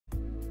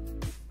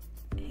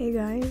Hey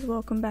guys,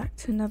 welcome back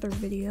to another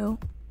video.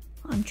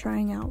 I'm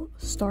trying out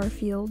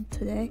Starfield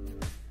today.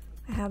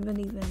 I haven't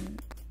even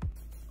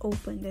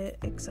opened it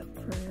except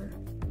for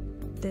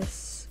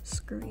this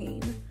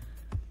screen,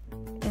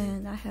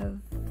 and I have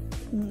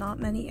not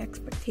many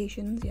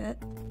expectations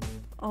yet.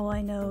 All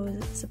I know is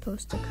it's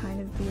supposed to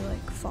kind of be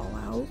like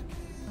Fallout.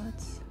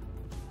 Let's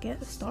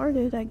get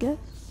started, I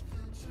guess.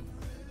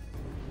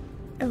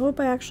 I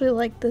hope I actually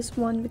like this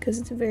one because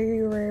it's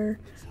very rare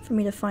for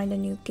me to find a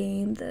new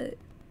game that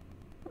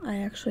I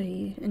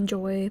actually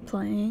enjoy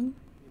playing.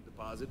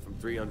 Deposit from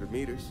 300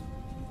 meters.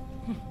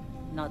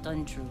 Not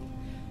untrue.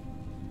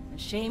 A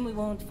shame we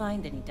won't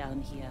find any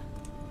down here.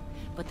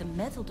 But the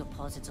metal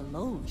deposits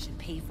alone should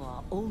pay for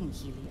our own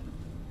helium.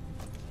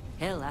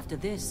 Hell, after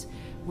this,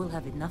 we'll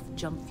have enough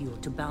jump fuel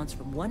to bounce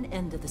from one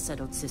end of the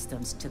settled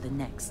systems to the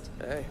next.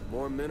 Hey,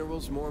 more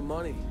minerals, more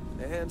money.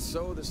 And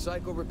so the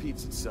cycle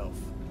repeats itself.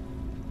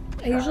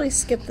 I usually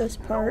skip this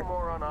part. No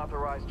more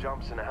unauthorized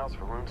jumps in the house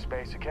for room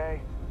space,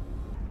 okay?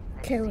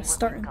 Okay, we're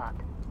starting.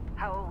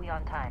 How are we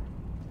on time?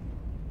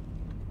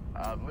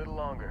 A little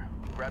longer.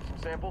 Grab some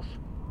samples?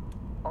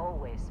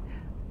 Always.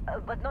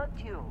 But not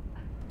you.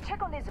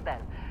 Check on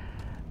Isabel.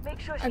 Make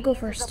sure she I go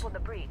eases first. up on the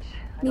breach.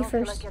 I Me don't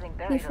feel first. like getting Me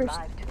buried first.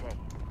 alive today.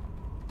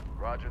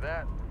 Roger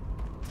that.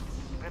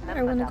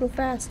 I want to go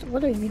fast.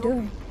 What are you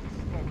doing?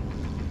 Steady.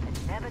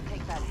 And never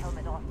take that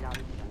helmet off down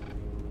here.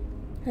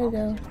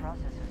 Hello. Oxygen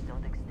processors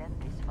don't extend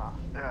this far.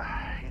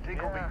 You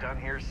think we'll be done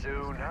here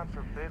soon? God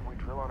forbid we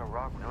drill on a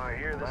rock. No, I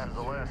hear this is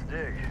the last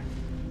dig.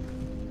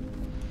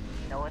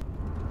 Know what?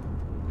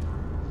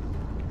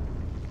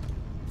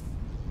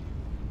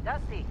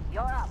 Dusty,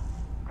 you're up.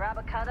 Grab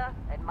a cutter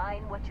and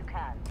mine what you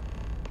can.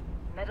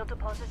 Metal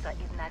deposits are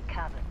in that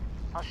cavern.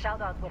 I'll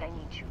shout out when I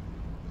need you.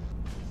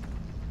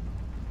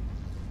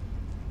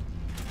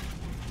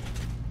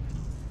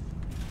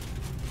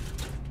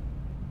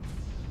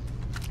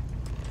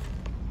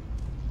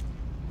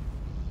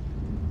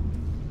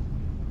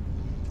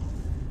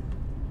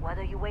 What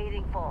are you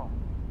waiting for?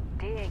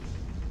 Dig.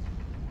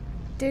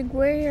 Dig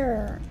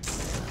where?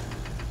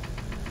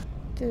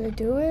 Did I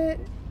do it?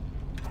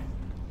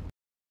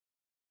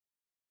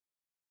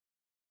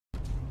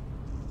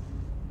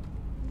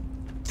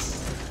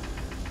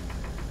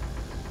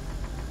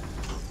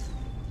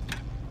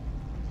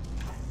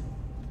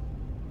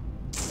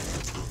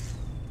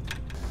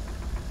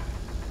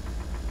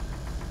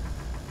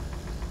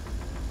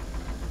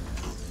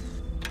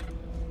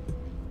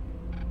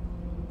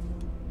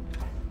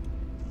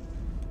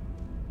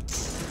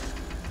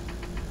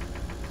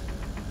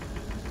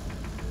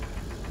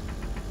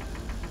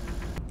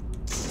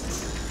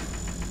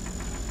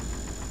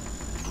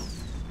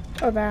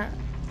 Oh, that.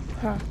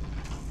 Huh.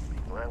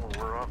 Glad when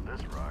we're off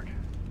this rock.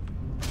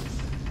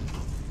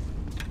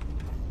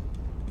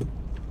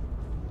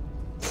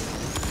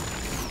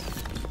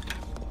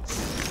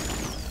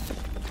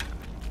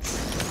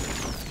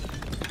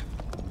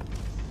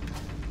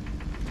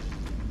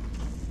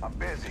 I'm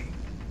busy.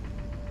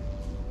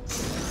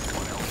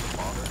 What else,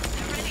 Father?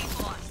 You're ready,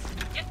 boss.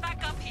 Get back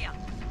up here.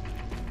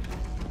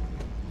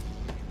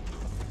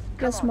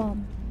 Yes, Come on.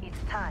 Mom.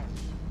 It's time.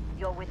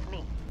 You're with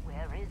me.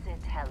 Where is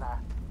it,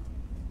 Hella?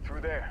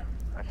 Through there,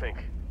 I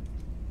think.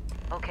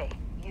 Okay,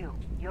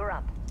 you're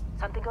up.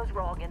 Something goes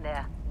wrong in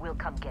there, we'll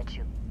come get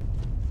you.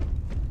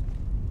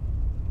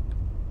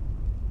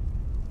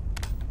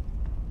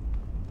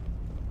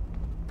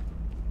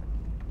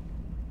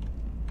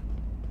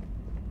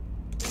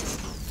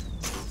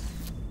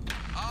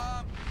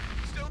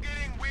 Still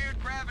getting weird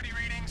gravity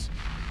readings.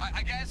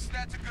 I guess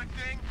that's a good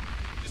thing.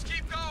 Just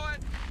keep going.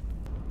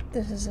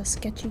 This is a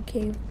sketchy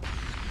cave.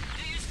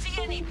 Do you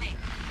see anything?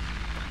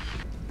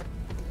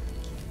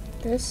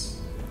 This?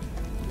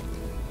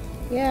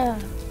 Yeah.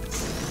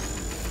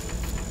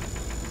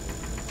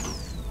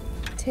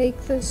 Take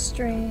the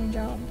strange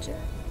object.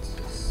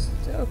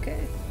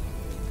 Okay.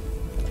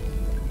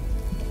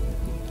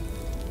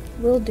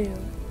 Will do.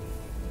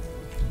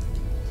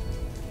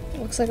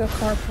 Looks like a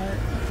car part.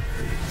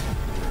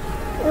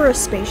 Or a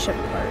spaceship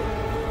part.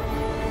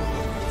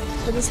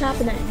 What is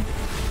happening?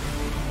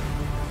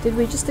 Did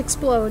we just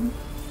explode?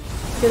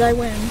 Did I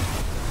win?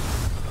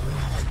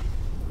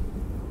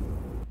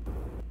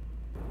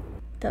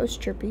 That was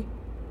trippy.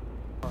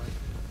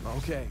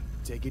 Okay,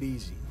 take it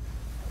easy.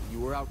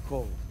 You were out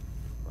cold.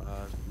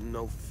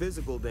 No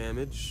physical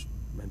damage.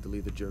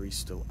 Mentally, the jury's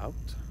still out.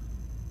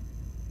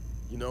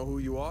 You know who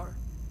you are?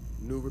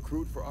 New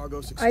recruit for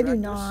Argos Extractors? I do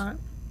not.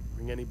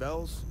 Ring any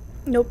bells?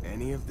 Nope.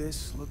 Any of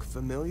this look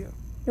familiar?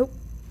 Nope.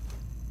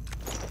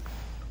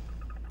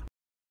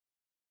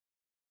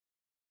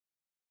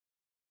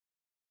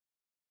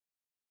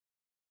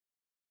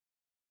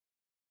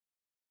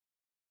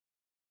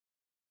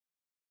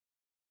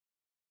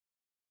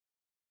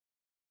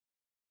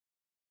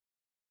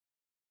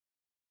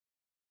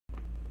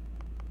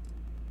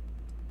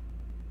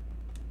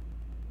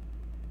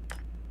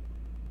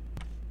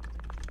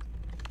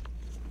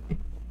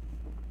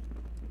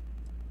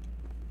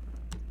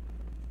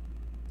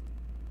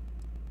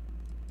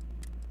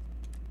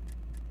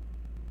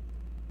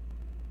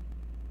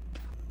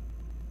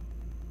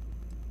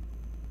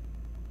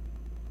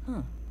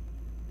 Huh.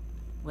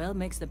 Well,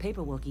 makes the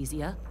paperwork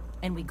easier,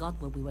 and we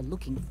got what we were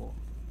looking for.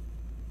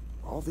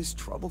 All this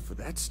trouble for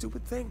that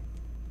stupid thing?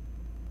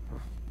 Huh.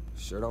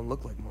 Sure don't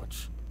look like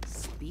much.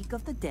 Speak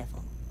of the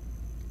devil.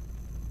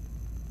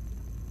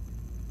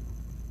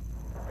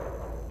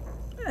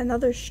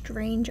 Another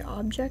strange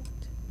object?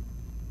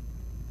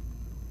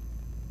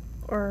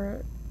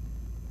 Or...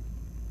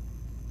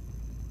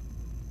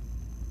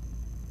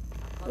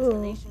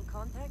 Constellation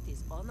contact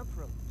is on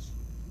approach.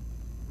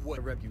 What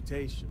a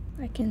reputation.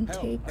 I can Hell,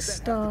 I take bet half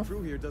stuff. the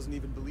crew here doesn't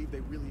even believe they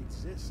really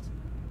exist.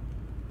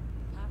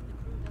 Half the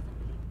crew doesn't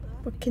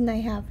believe What can I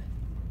have?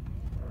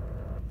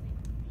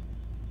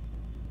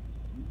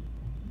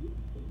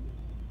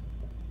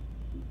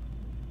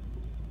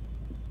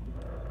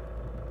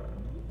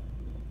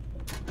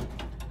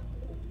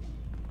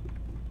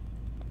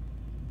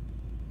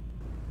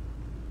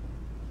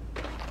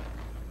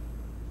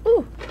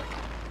 Ooh.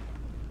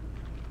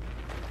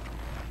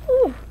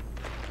 Ooh.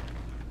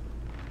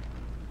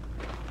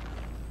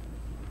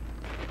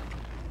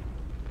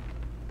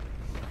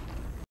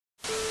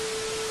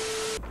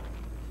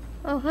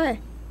 Oh, hi.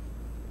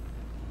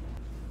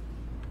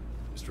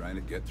 Just trying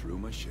to get through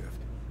my shift.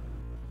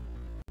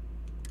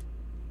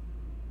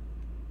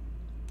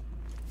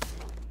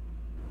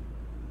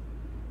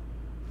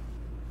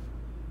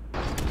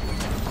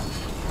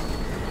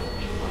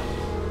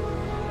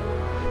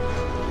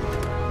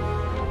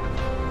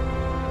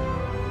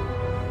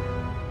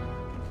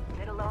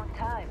 Been a long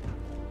time.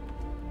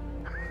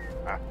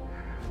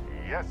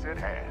 Yes, it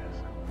has.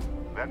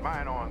 That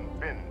mine on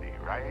Bendy,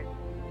 right?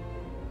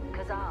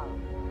 Kazal,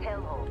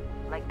 hellhole,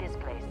 like this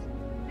place.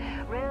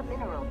 Rare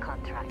mineral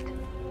contract.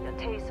 Your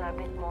tastes are a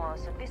bit more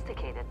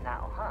sophisticated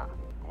now, huh?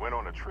 Went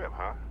on a trip,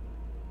 huh?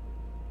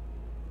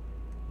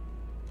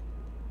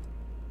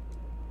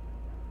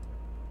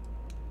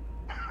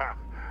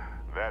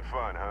 That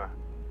fun, huh?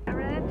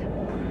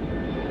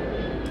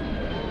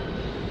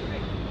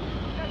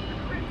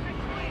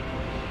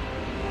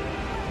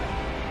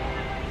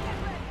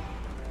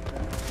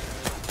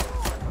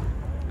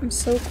 I'm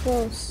so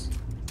close.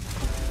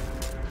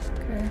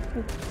 Okay.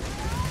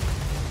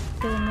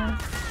 Good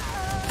enough.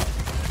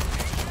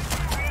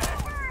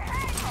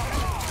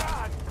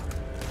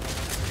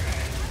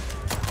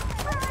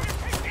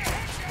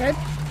 Good.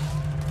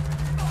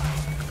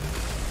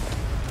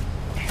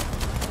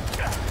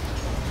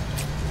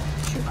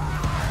 Shoot.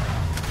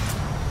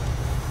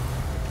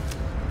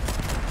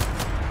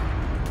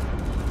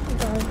 Oh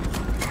God.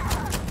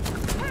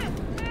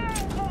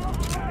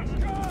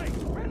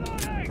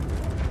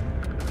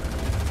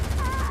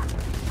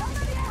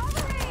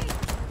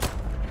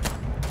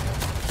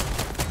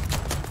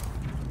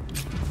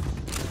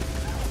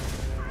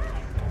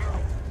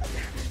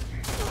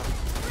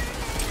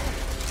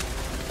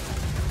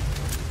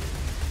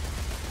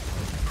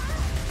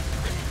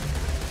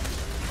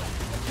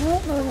 I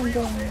don't know where I'm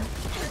going.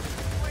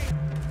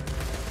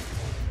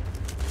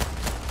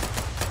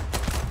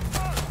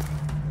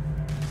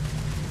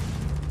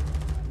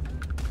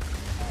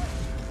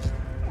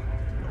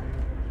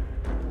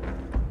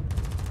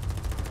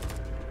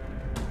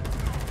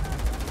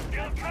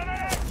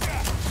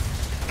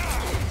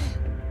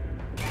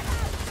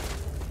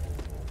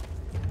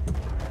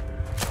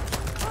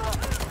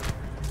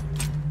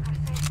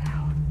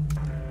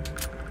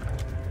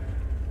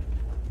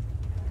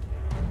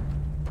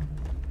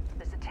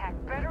 This attack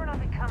better not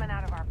be coming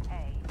out of our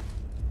pay.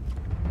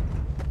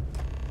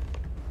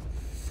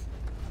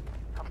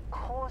 Of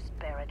course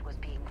Barrett was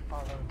being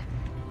followed.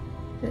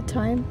 Is it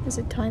time? Is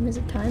it time? Is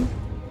it time?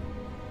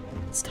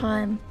 It's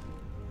time.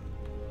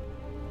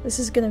 This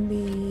is gonna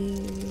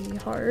be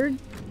hard.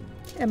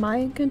 Am I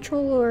in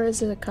control or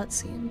is it a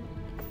cutscene?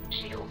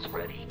 Shields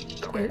ready.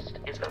 The rest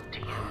is up to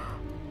you.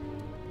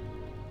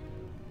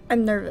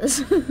 I'm nervous.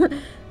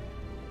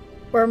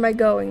 Where am I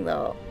going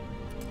though?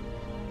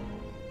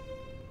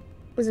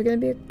 Was it gonna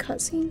be a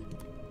cutscene?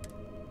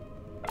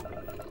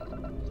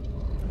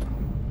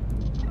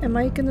 Am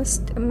I gonna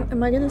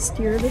am I gonna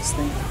steer this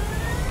thing?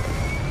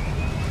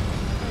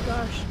 Oh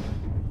gosh.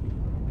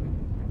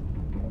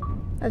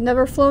 I've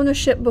never flown a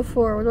ship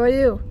before. What do I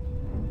do?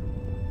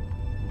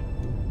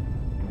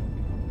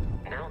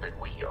 Now that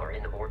we are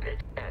in orbit,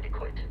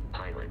 adequate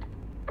pilot,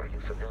 are you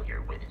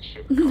familiar with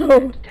ship No.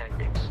 combat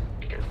tactics?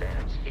 Because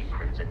that's a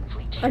Crimson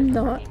Fleet ship I'm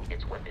not. bringing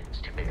its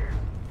weapons to bear.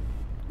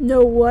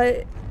 No,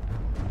 what?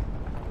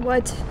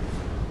 What?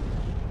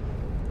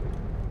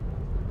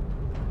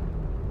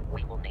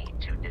 We will need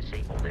to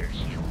disable their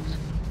shields.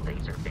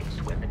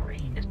 Laser-based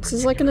weaponry is This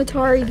is like an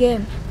Atari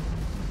game.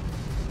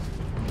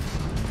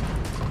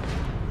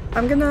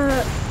 I'm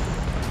gonna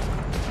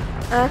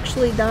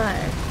actually die.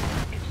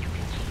 If you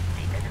can keep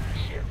the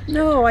enemy ship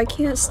No, I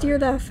can't steer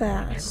that and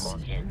fast.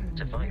 log in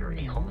to fire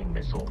a homing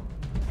missile,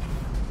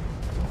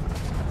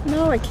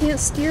 No, I can't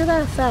steer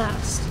that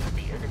fast.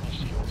 the enemy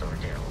shields are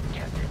down,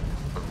 Captain.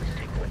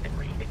 Ballistic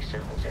weaponry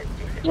excels at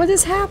damage. What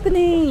is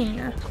happening?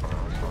 Shields are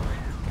offline.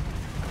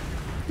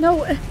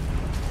 No.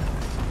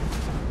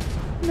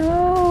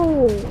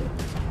 No.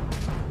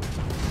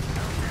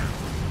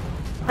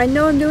 I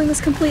know I'm doing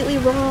this completely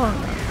wrong.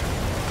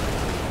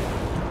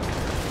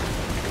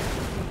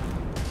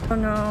 Oh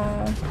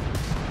no.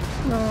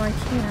 No, I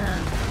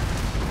can't.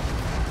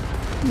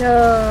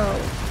 No.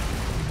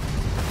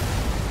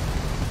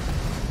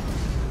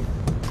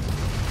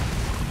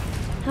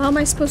 How am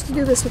I supposed to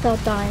do this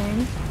without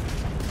dying?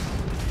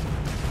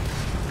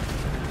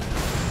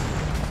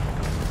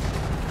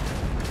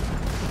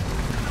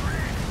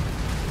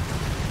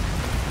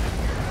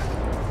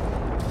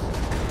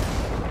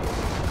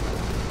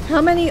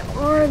 How many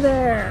are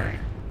there?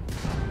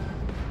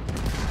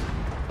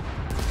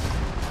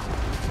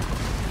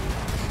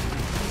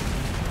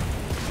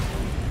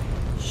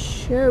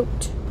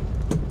 Shoot.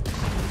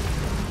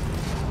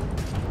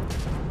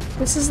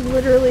 This is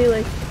literally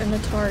like an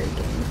Atari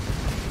game.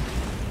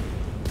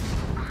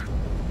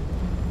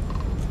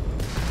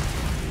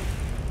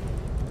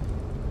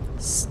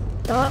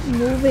 Stop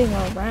moving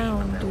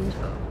around, dude.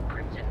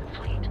 Crimson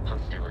Fleet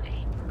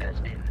hostility has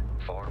been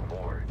far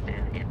more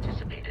than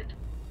anticipated.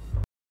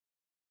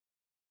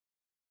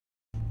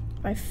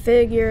 I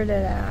figured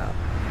it out.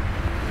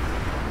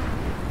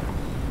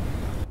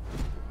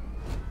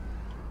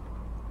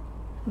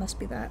 Must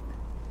be that.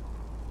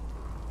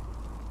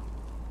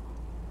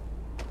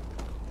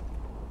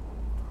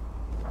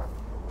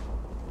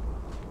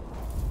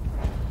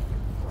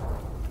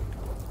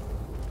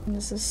 And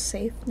this is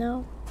safe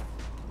now?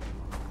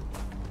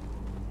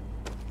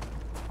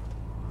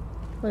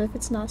 What if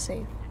it's not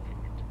safe?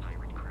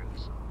 Pirate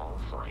crews, all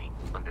flying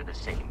under the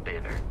same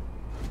banner.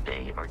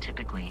 They are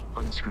typically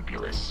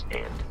unscrupulous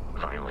and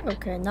violent.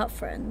 Okay, not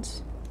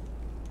friends.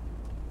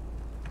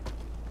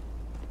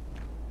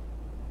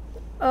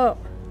 Oh.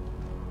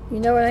 You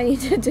know what I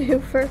need to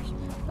do first?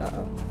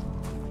 Uh-oh.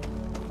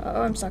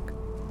 Uh-oh, I'm stuck.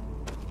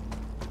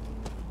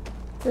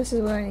 This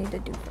is what I need to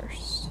do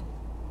first.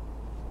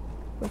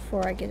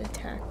 Before I get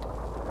attacked.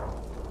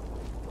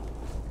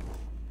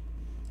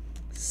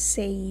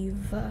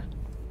 Save.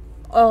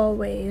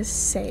 Always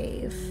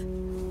save.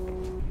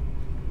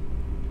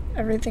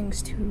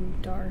 Everything's too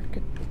dark.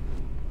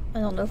 I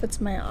don't know if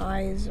it's my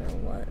eyes or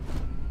what.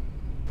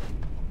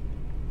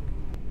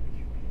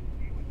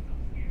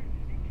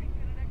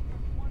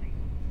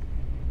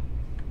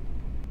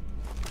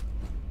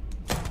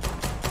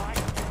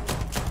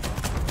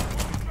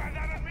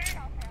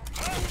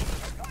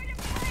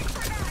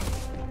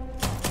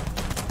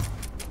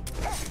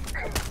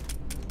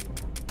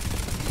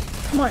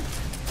 Come on.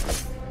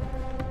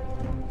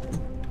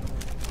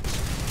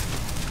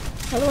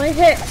 How do I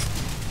hit?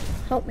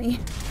 Help me.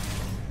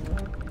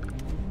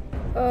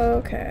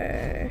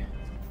 Okay.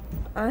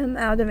 I'm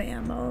out of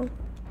ammo.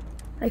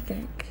 I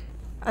think.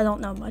 I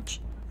don't know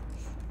much.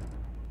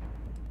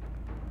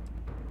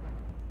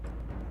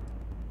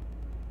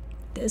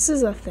 This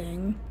is a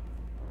thing.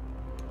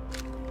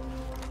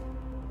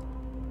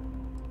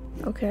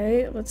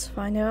 Okay, let's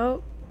find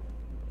out.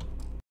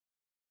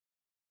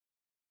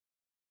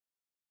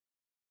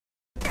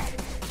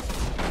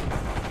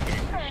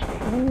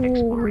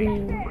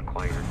 Exploration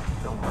required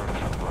so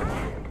much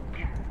bloodshed.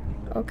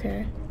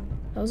 Okay,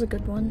 that was a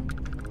good one.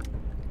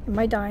 Am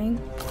I dying?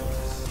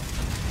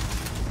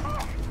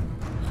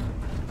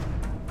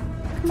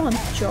 Come on,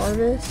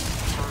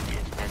 Jarvis.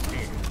 Target has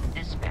been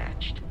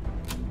dispatched.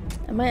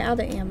 Am I out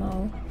of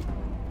ammo?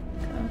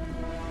 Okay.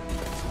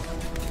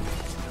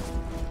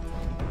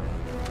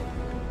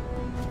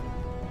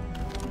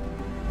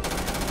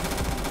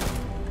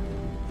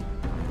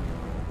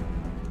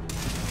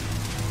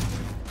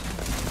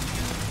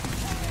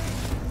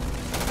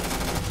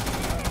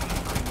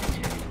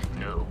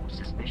 No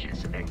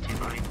suspicious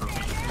activity.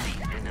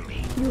 The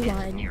enemy You is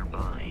lied.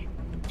 nearby.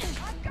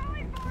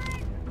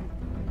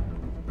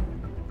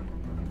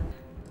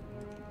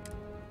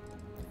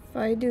 If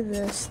I do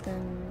this,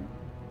 then...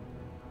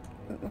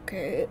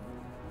 Okay.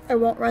 I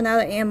won't run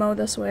out of ammo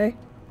this way.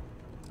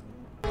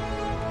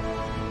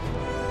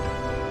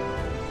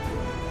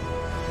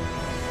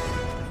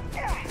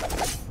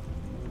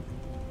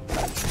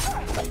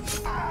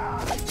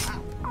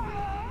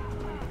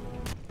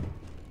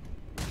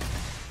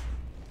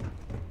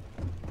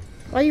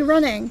 Why are you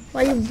running?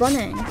 Why are you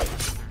running?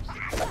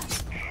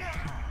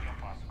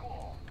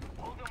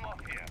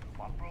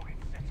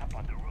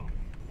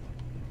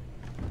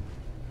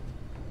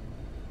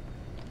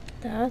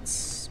 That's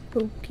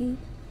spooky.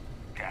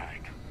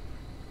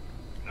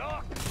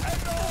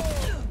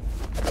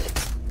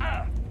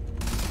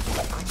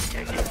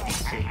 Unprotected is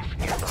safe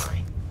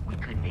nearby. We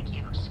could make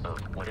use of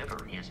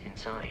whatever is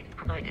inside,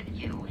 provided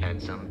you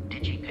had some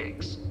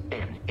digipics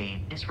and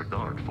a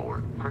disregard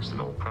for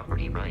personal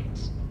property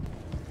rights.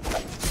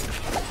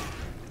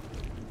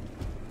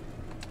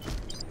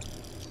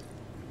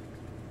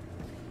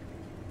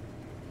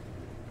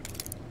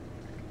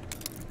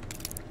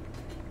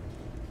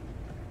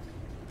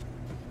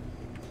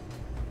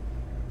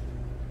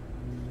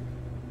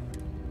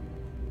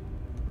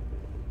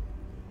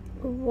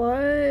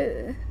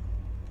 What?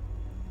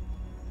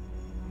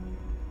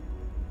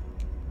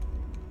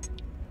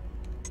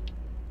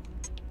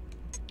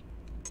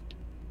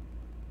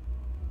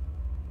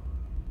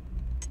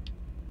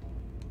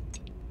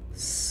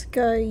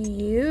 guy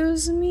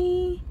use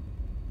me?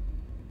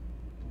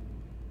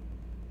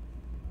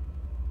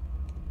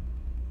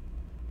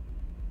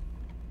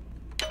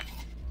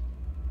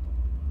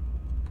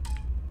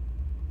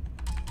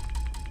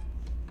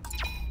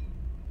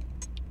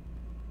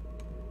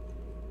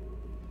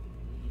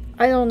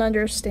 I don't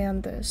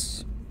understand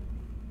this.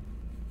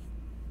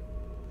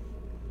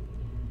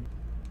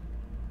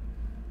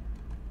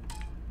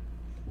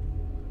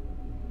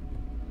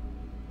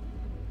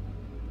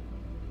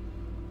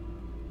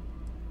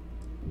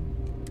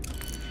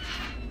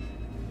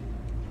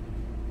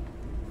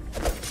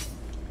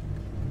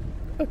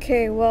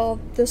 Okay,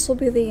 well, this will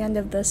be the end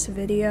of this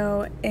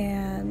video,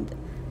 and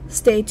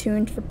stay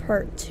tuned for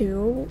part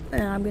 2,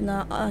 and I'm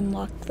gonna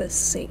unlock this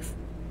safe.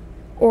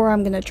 Or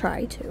I'm gonna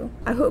try to.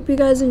 I hope you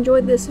guys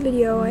enjoyed this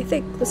video. I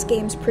think this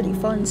game's pretty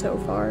fun so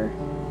far.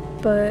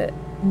 But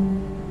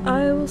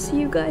I will see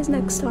you guys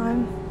next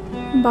time.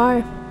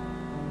 Bye.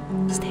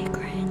 Stay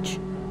cringe.